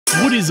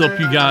What is up,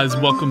 you guys?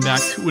 Welcome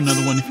back to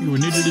another one. If you are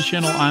new to the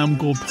channel, I am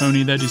Gold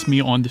Pony. That is me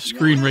on the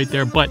screen right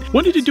there. But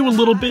wanted to do a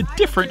little bit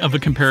different of a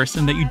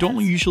comparison that you don't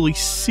usually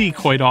see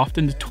quite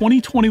often. The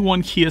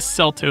 2021 Kia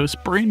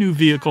Seltos, brand new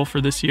vehicle for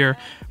this year,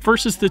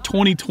 versus the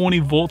 2020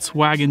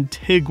 Volkswagen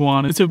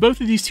Tiguan. And so both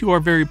of these two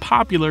are very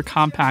popular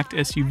compact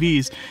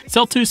SUVs.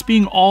 Seltos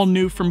being all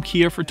new from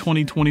Kia for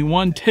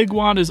 2021.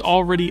 Tiguan is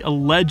already a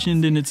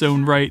legend in its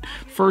own right,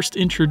 first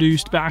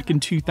introduced back in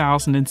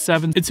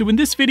 2007. And so in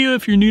this video,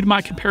 if you're new to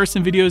my comparison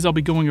videos, I'll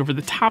be going over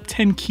the top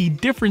 10 key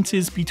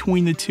differences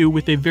between the two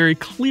with a very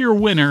clear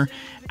winner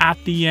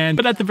at the end.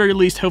 But at the very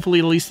least, hopefully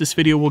at least this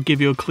video will give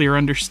you a clear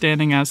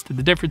understanding as to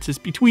the differences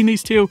between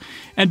these two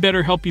and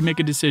better help you make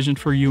a decision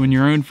for you and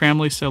your own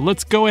family. So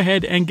let's go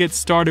ahead and get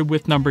started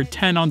with number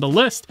 10 on the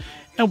list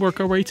and work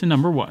our way to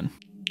number 1.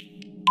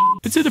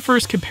 And so the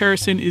first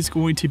comparison is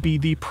going to be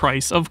the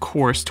price. Of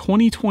course,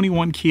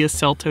 2021 Kia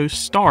Seltos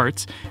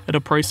starts at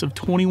a price of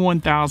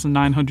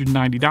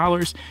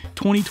 $21,990.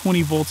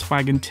 2020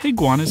 Volkswagen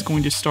Tiguan is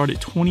going to start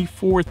at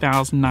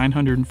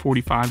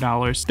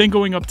 $24,945. Then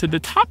going up to the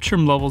top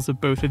trim levels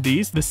of both of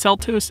these, the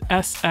Seltos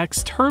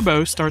SX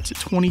Turbo starts at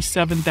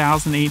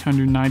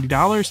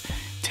 $27,890.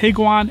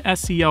 Tiguan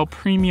SEL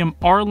Premium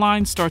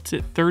R-Line starts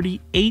at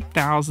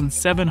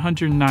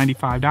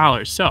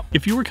 $38,795. So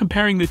if you were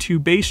comparing the two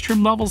base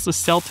trim levels, the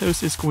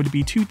Seltos is going to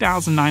be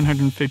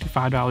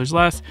 $2,955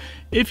 less.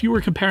 If you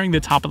were comparing the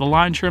top of the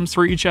line trims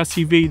for each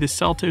SUV, the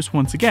Seltos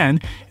once again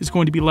is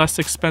going to be less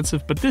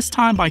expensive, but this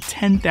time by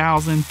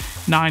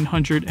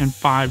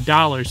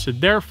 $10,905. So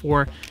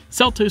therefore,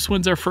 Seltos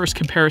wins our first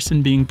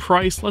comparison being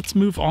price. Let's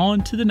move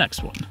on to the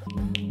next one.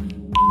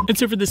 And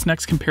so for this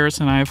next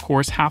comparison, I of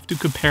course have to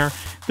compare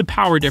the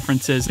power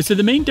differences. So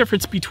the main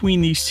difference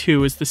between these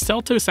two is the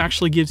Seltos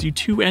actually gives you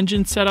two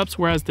engine setups,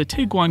 whereas the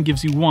Tiguan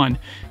gives you one.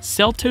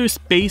 Seltos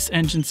base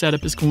engine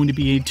setup is going to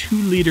be a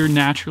 2-liter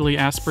naturally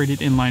aspirated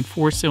inline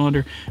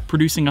 4-cylinder,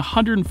 producing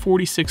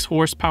 146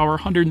 horsepower,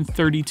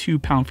 132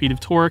 pound-feet of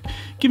torque,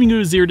 giving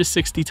you a 0 to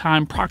 60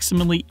 time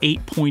approximately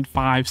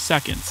 8.5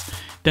 seconds.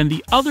 Then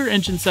the other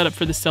engine setup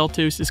for the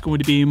Seltos is going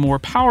to be a more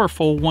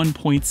powerful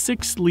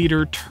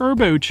 1.6-liter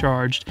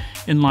turbocharged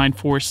inline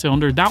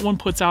 4-cylinder. That one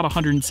puts out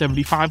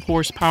 175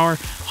 horsepower,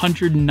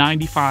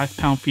 195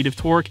 pound-feet of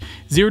torque.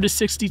 0 to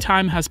 60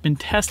 time has been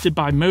tested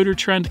by Motor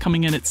Trend,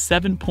 coming in at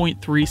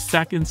 7.3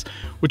 seconds,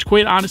 which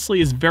quite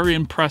honestly is very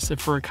impressive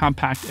for a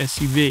compact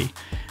SUV.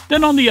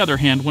 Then on the other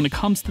hand, when it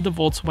comes to the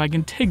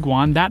Volkswagen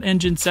Tiguan, that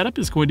engine setup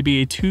is going to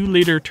be a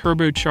 2-liter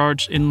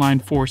turbocharged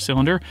inline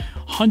 4-cylinder,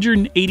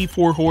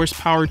 184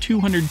 horsepower,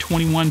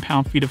 221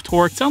 pound-feet of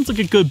torque. Sounds like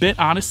a good bit,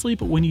 honestly,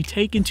 but when you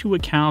take into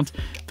account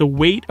the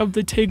weight of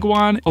the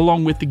Tiguan,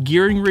 along with the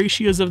gearing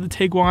ratios of the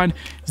Tiguan,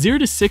 0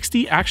 to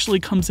 60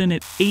 actually comes in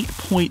at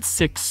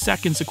 8.6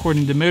 seconds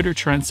according to Motor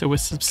Trend, so a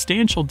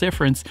substantial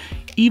difference.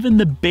 Even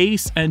the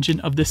base engine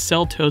of the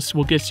Seltos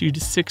will get you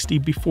to 60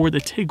 before the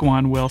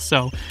Tiguan will,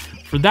 so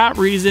for that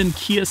reason,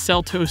 Kia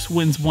Seltos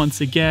wins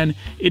once again.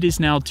 It is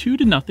now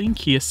 2-0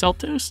 Kia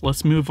Seltos.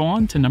 Let's move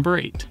on to number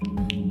 8.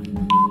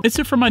 And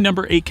so for my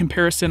number 8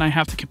 comparison, I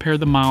have to compare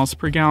the miles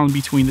per gallon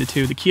between the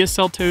two. The Kia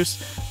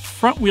Seltos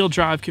front-wheel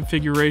drive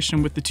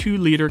configuration with the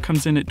 2-liter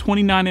comes in at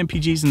 29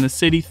 mpgs in the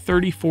city,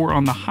 34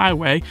 on the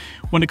highway.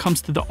 When it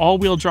comes to the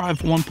all-wheel drive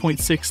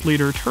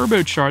 1.6-liter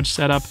turbocharged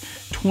setup,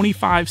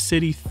 25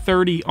 city,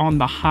 30 on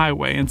the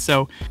highway. And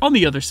so on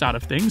the other side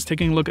of things,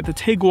 taking a look at the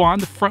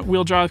Tiguan, the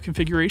front-wheel drive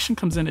configuration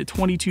comes in at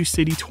 22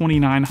 city,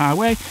 29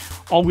 highway.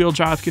 All-wheel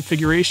drive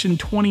configuration,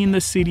 20 in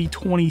the city,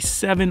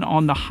 27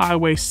 on the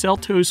highway.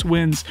 Seltos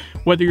wins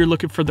whether you're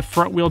looking for the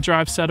front-wheel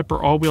drive setup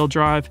or all-wheel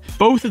drive.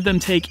 Both of them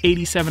take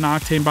 87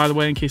 octane, by the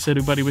way, in case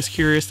anybody was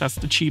curious. That's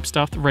the cheap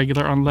stuff, the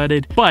regular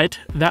unleaded. But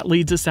that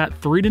leads us at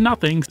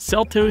 3-0.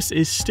 Seltos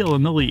is still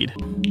in the lead.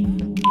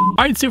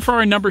 Alright, so for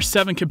our number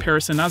 7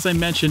 comparison, as I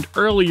mentioned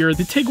earlier,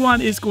 the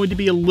Tiguan is going to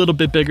be a little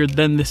bit bigger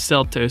than the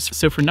Seltos.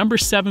 So for number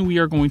 7, we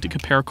are going to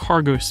compare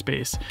cargo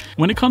space.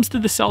 When it comes to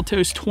the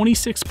Seltos,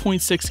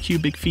 26.6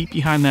 cubic feet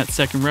behind that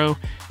second row,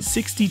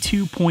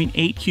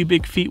 62.8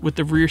 cubic feet with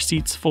the rear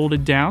seats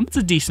folded down. It's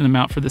a decent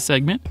amount for the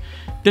segment.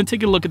 Then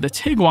take a look at the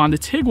Tiguan. The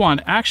Tiguan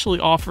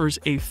actually offers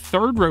a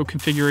third row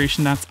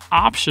configuration that's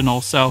optional.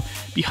 So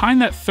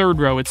behind that third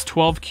row, it's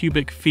 12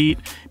 cubic feet.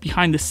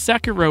 Behind the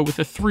second row with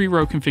a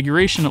 3-row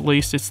configuration at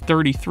least, it's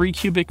 33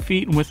 cubic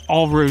feet. And with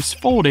all rows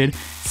folded,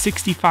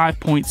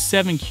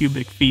 65.7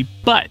 cubic feet.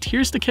 But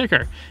here's the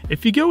kicker.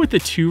 If you go with the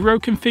 2-row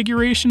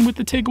configuration with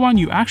the Tiguan,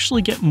 you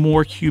actually get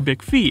more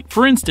cubic feet.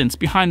 For instance,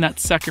 behind that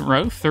second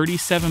row,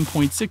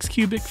 37.6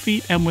 cubic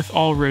feet, and with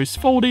all rows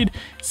folded,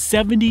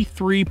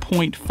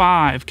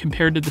 73.5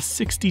 compared to the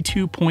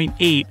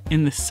 62.8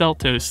 in the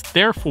Seltos.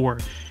 Therefore,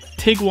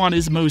 Tiguan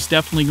is most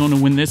definitely going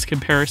to win this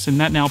comparison.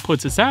 That now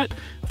puts us at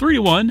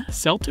 3-1,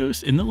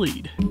 Seltos in the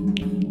lead.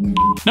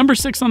 Number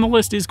 6 on the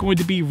list is going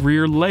to be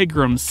rear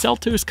legroom.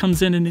 Seltos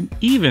comes in an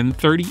even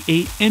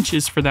 38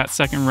 inches for that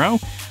second row.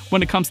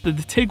 When it comes to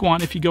the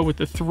Tiguan, if you go with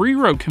the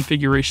 3-row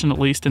configuration, at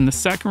least in the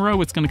second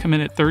row, it's going to come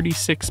in at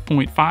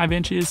 36.5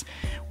 inches.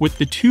 With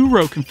the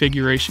 2-row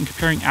configuration,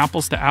 comparing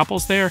apples to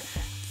apples there,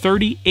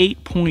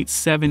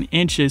 38.7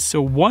 inches.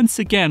 So once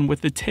again,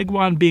 with the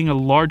Tiguan being a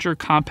larger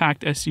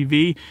compact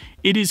SUV,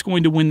 it is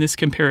going to win this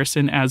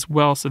comparison as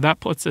well. So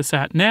that puts us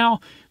at now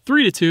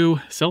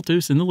 3-2,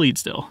 Seltos in the lead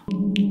still.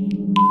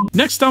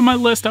 Next on my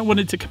list, I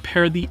wanted to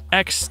compare the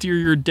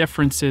exterior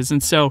differences.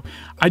 And so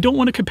I don't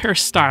want to compare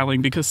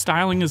styling because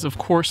styling is of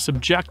course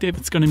subjective.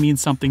 It's going to mean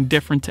something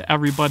different to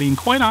everybody. And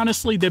quite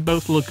honestly, they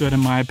both look good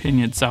in my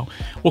opinion. So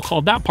we'll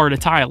call that part a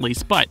tie at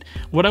least. But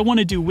what I want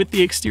to do with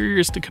the exterior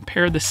is to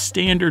compare the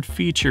standard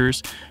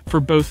features for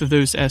both of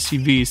those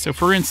SUVs. So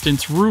for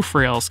instance, roof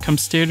rails come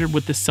standard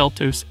with the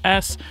Seltos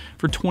S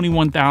for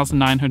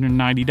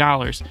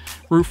 $21,990.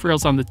 Roof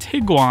rails on the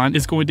Tiguan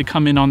is going to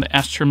come in on the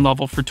S trim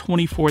level for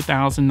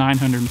 $24,945.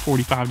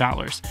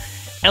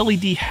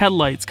 LED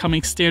headlights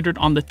coming standard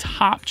on the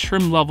top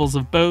trim levels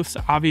of both.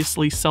 So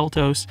obviously,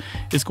 Seltos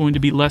is going to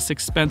be less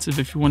expensive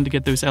if you wanted to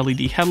get those LED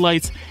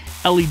headlights.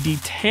 LED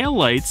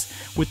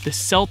taillights with the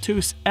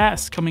Seltos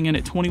S coming in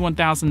at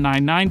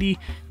 $21,990.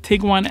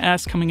 Tiguan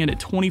S coming in at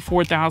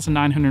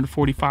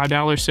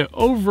 $24,945. So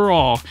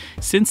overall,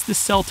 since the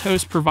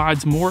Seltos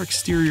provides more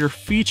exterior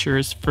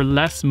features for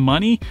less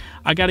money,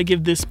 I got to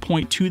give this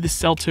point to the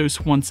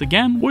Seltos once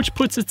again, which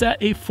puts it at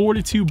a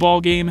 4-2 ball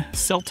game.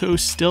 Seltos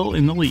still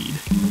in the lead.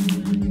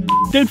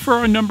 Then for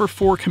our number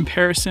 4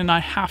 comparison, I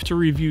have to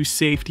review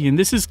safety, and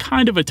this is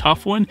kind of a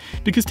tough one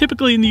because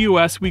typically in the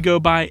US we go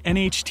by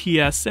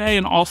NHTSA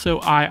and also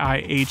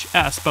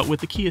IIHS, but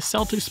with the Kia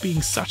Seltos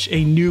being such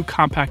a new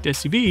compact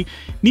SUV,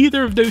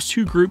 neither of those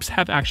two groups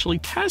have actually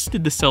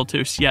tested the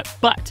Seltos yet.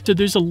 But so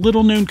there's a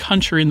little known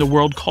country in the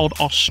world called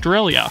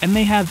Australia, and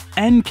they have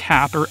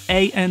NCAP or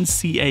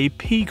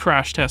ANCAP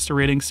crash test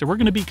ratings. So we're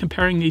going to be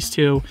comparing these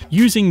two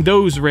using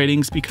those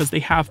ratings because they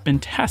have been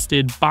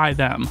tested by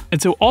them.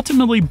 And so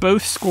ultimately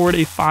both scored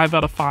a 5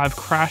 out of 5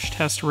 crash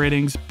test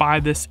ratings by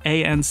this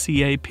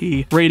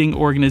ANCAP rating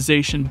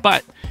organization,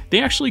 but they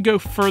actually go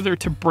further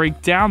to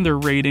break down their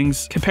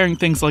ratings, comparing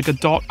things like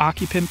adult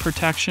occupant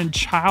protection,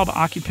 child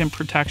occupant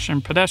protection,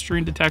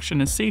 pedestrian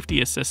detection, and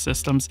safety assist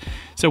systems.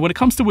 So when it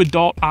comes to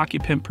adult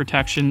occupant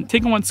protection,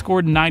 Tiguan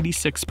scored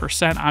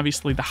 96%.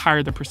 Obviously, the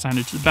higher the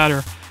percentage, the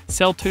better.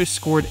 Seltos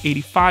scored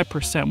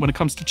 85%. When it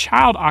comes to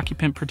child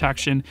occupant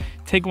protection,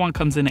 Tiguan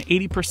comes in at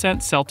 80%,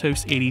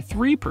 Seltos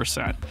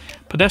 83%.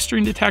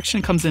 Pedestrian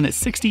detection comes in at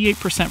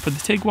 68% for the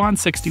Tiguan,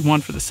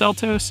 61% for the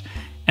Seltos.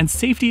 And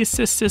safety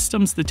assist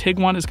systems, the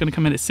Tiguan is going to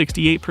come in at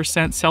 68%,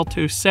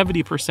 Seltos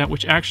 70%,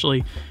 which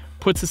actually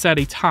puts us at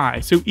a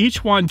tie. So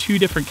each won 2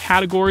 different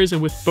categories,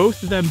 and with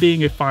both of them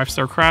being a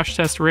 5-star crash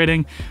test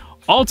rating,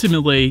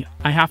 ultimately,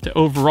 I have to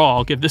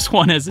overall give this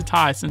one as a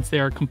tie since they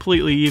are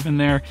completely even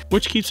there,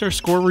 which keeps our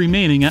score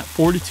remaining at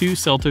 4-2,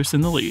 Seltos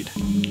in the lead.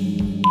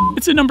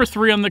 It's a number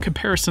 3 on the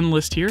comparison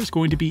list here is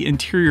going to be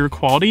interior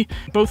quality.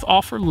 Both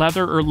offer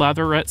leather or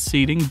leatherette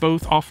seating.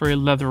 Both offer a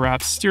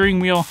leather-wrapped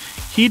steering wheel.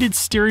 Heated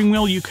steering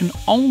wheel you can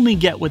only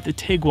get with the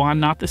Tiguan,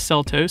 not the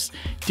Seltos.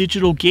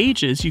 Digital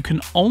gauges you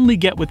can only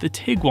get with the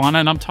Tiguan,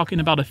 and I'm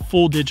talking about a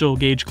full digital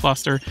gauge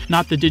cluster,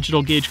 not the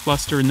digital gauge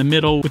cluster in the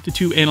middle with the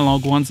 2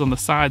 analog ones on the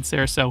sides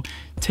there. So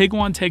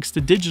Tiguan takes the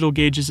digital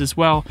gauges as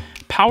well.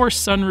 Power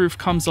sunroof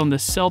comes on the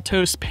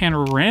Seltos.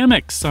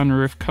 Panoramic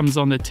sunroof comes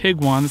on the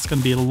Tiguan. It's going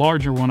to be a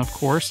larger one, of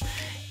course.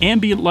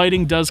 Ambient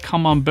lighting does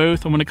come on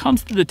both, and when it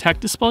comes to the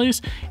tech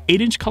displays,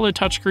 8-inch color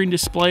touchscreen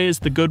display is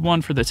the good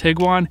one for the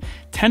Tiguan.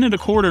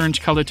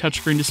 10.25-inch color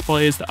touchscreen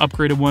display is the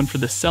upgraded one for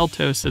the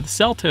Seltos. So the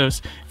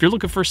Seltos, if you're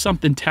looking for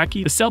something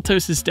techy, the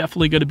Seltos is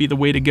definitely going to be the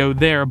way to go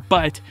there.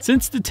 But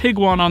since the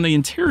Tiguan on the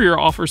interior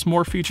offers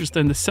more features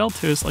than the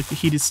Seltos, like the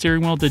heated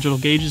steering wheel, digital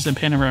gauges, and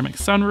panoramic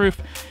sunroof,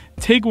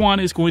 Tiguan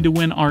is going to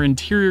win our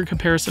interior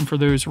comparison for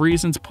those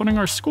reasons, putting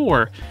our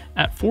score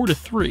at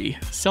 4-3,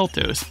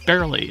 Seltos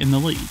barely in the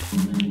lead.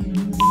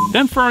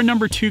 Then for our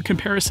number 2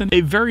 comparison,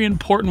 a very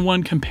important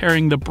one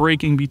comparing the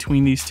braking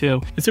between these two.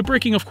 And so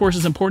braking, of course,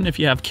 is important if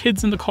you have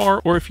kids in the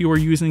car or if you are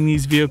using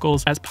these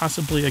vehicles as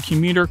possibly a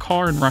commuter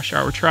car in rush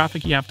hour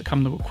traffic. You have to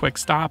come to a quick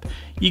stop.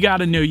 You got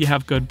to know you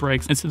have good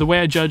brakes. And so the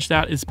way I judge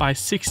that is by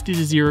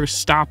 60-0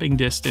 stopping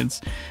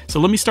distance. So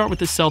let me start with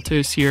the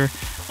Seltos here.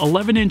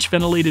 11-inch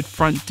ventilated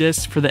front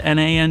disc for the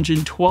NA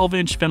engine,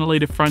 12-inch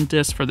ventilated front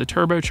disc for the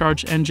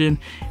turbocharged engine.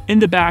 In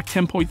the back,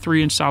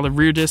 10.3-inch solid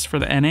rear disc for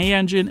the NA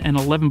engine and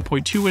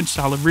 11.2-inch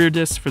solid rear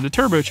disc for the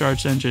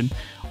turbocharged engine.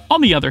 On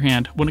the other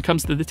hand, when it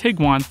comes to the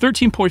Tiguan,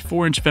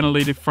 13.4-inch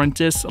ventilated front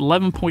discs,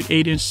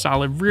 11.8-inch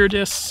solid rear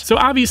discs. So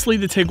obviously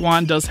the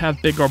Tiguan does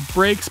have bigger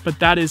brakes, but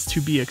that is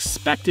to be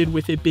expected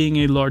with it being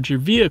a larger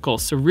vehicle.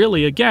 So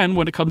really, again,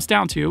 what it comes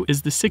down to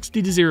is the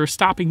 60-0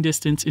 stopping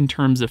distance in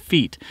terms of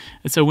feet.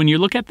 And so when you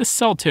look at the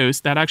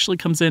Seltos, that actually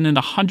comes in at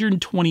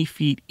 120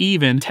 feet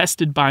even,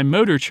 tested by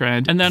Motor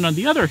Trend. And then on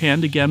the other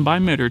hand, again by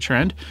Motor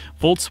Trend,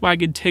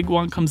 Volkswagen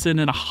Tiguan comes in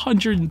at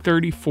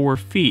 134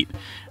 feet.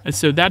 And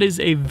so that is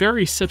a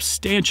very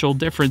substantial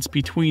difference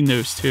between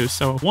those two.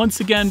 So once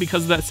again,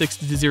 because of that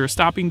 60-0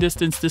 stopping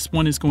distance, this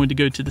one is going to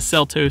go to the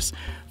Seltos.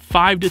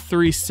 5-3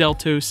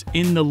 Seltos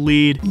in the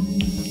lead.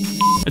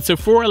 And so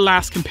for our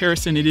last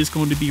comparison, it is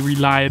going to be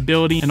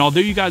reliability. And although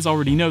you guys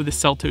already know the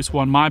Seltos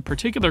won my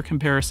particular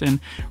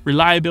comparison,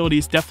 reliability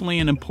is definitely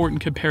an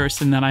important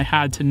comparison that I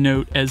had to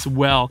note as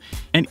well.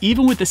 And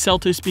even with the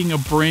Seltos being a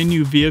brand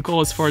new vehicle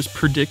as far as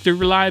predicted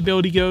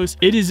reliability goes,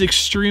 it is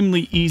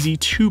extremely easy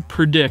to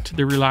predict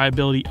the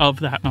reliability of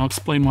that. And I'll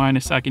explain why in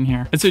a second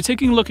here. And so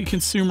taking a look at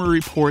Consumer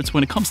Reports,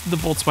 when it comes to the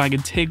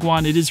Volkswagen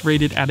Tiguan, it is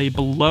rated at a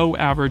below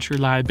average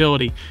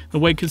reliability. The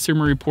way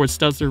Consumer Reports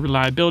does their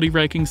reliability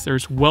rankings,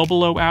 there's well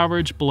below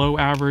average, below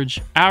average,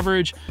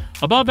 average,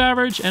 above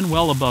average, and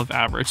well above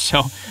average.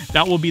 So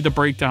that will be the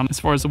breakdown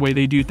as far as the way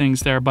they do things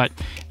there. And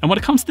when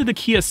it comes to the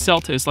Kia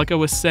Seltos, like I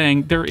was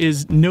saying, there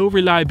is no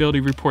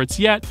reliability reports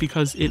yet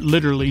because it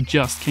literally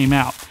just came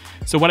out.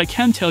 So what I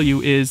can tell you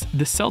is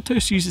the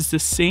Seltos uses the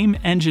same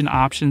engine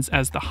options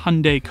as the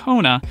Hyundai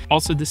Kona,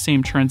 also the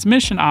same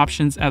transmission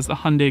options as the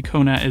Hyundai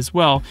Kona as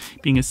well,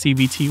 being a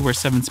CVT or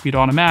 7-speed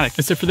automatic.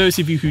 And so for those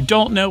of you who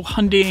don't know,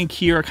 Hyundai and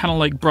Kia are kind of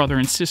like brother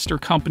and sister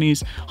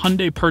companies.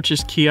 Hyundai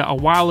purchased Kia a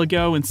while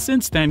ago, and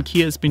since then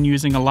Kia has been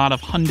using a lot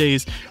of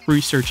Hyundai's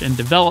research and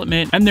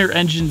development and their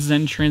engines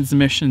and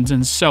transmissions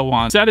and so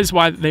on. So that is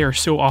why they are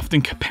so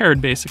often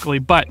compared basically.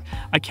 But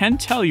I can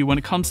tell you when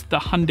it comes to the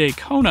Hyundai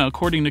Kona,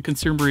 according to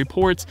Consumer Reports,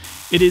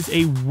 it is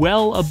a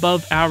well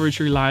above average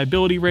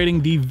reliability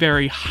rating, the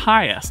very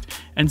highest.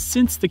 And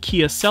since the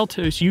Kia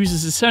Seltos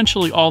uses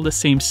essentially all the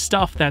same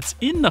stuff that's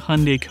in the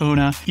Hyundai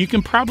Kona, you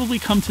can probably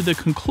come to the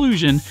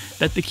conclusion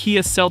that the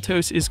Kia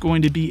Seltos is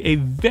going to be a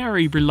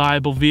very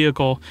reliable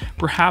vehicle,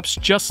 perhaps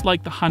just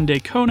like the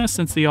Hyundai Kona,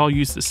 since they all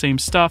use the same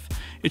stuff.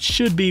 It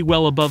should be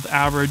well above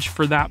average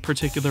for that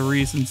particular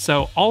reason.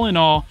 So all in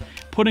all,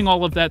 putting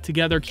all of that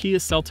together, Kia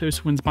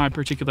Seltos wins my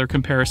particular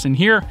comparison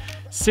here,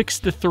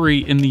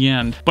 6-3 in the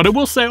end. But I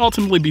will say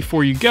ultimately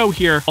before you go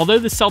here, although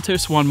the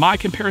Seltos won my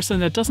comparison,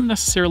 that doesn't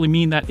necessarily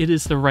mean that it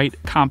is the right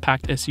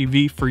compact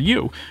SUV for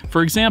you.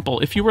 For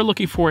example, if you were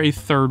looking for a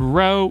third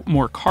row,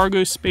 more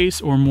cargo space,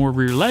 or more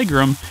rear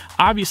legroom,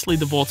 obviously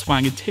the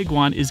Volkswagen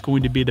Tiguan is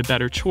going to be the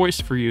better choice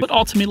for you. But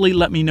ultimately,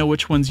 let me know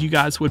which ones you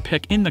guys would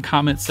pick in the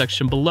comments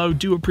section below.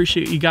 Do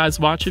appreciate you guys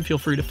watching. Feel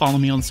free to follow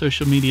me on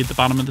social media at the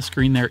bottom of the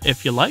screen there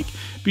if you like.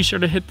 Be sure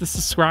to hit the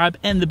subscribe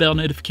and the bell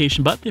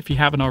notification button if you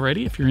haven't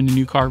already, if you're into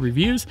new car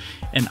reviews,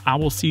 and I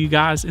will see you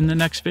guys in the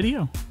next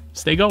video.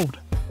 Stay gold.